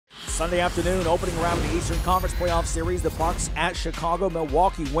Sunday afternoon, opening round of the Eastern Conference Playoff Series, the Bucks at Chicago.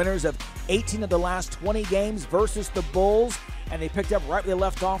 Milwaukee winners of 18 of the last 20 games versus the Bulls. And they picked up right where they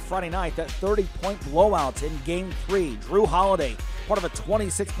left off Friday night, that 30-point blowout in Game 3. Drew Holiday, part of a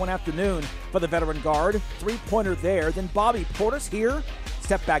 26-point afternoon for the veteran guard. Three-pointer there. Then Bobby Portis here,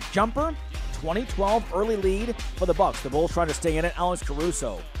 step-back jumper. 2012 early lead for the Bucks. The Bulls trying to stay in it. Alex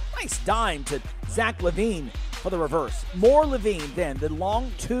Caruso. Nice dime to Zach LaVine for the reverse. More LaVine then. The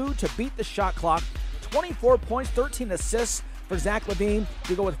long two to beat the shot clock. 24 points, 13 assists for Zach LaVine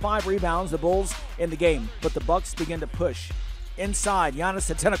to go with 5 rebounds. The Bulls in the game, but the Bucks begin to push. Inside,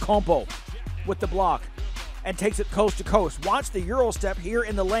 Giannis Antetokounmpo with the block and takes it coast to coast. Watch the Euro step here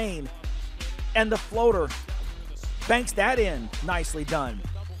in the lane. And the floater banks that in. Nicely done.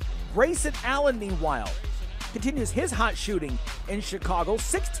 Grayson Allen, meanwhile, continues his hot shooting in Chicago.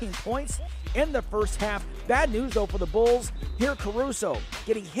 16 points in the first half. Bad news, though, for the Bulls. Here, Caruso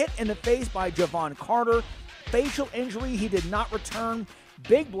getting hit in the face by Javon Carter. Facial injury, he did not return.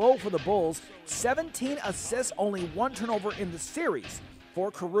 Big blow for the Bulls. 17 assists, only 1 turnover in the series for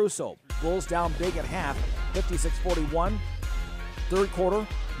Caruso. Bulls down big at half, 56-41. Third quarter,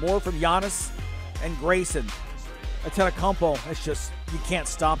 more from Giannis and Grayson. Antetokounmpo, it's just, you can't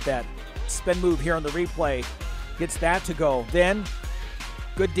stop that. Spin move here on the replay. Gets that to go. Then,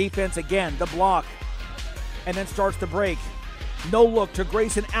 good defense again, the block. And then starts the break. No look to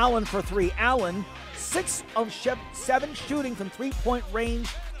Grayson Allen for 3. Allen, 6 of 7 shooting from three-point range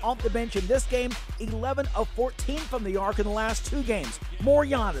off the bench in this game. 11 of 14 from the arc in the last 2 games. More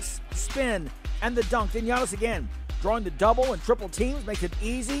Giannis, spin, and the dunk. Then Giannis again, drawing the double and triple teams, makes it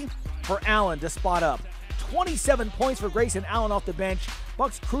easy for Allen to spot up. 27 points for Grayson Allen off the bench.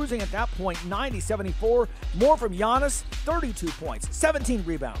 Bucks cruising at that point, 90-74. More from Giannis, 32 points, 17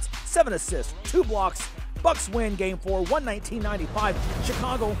 rebounds, 7 assists, 2 blocks. Bucks win Game 4, 119-95.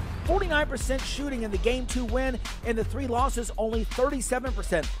 Chicago, 49% shooting in the Game 2 win. In the 3 losses, only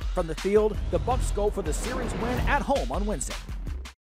 37% from the field. The Bucks go for the series win at home on Wednesday.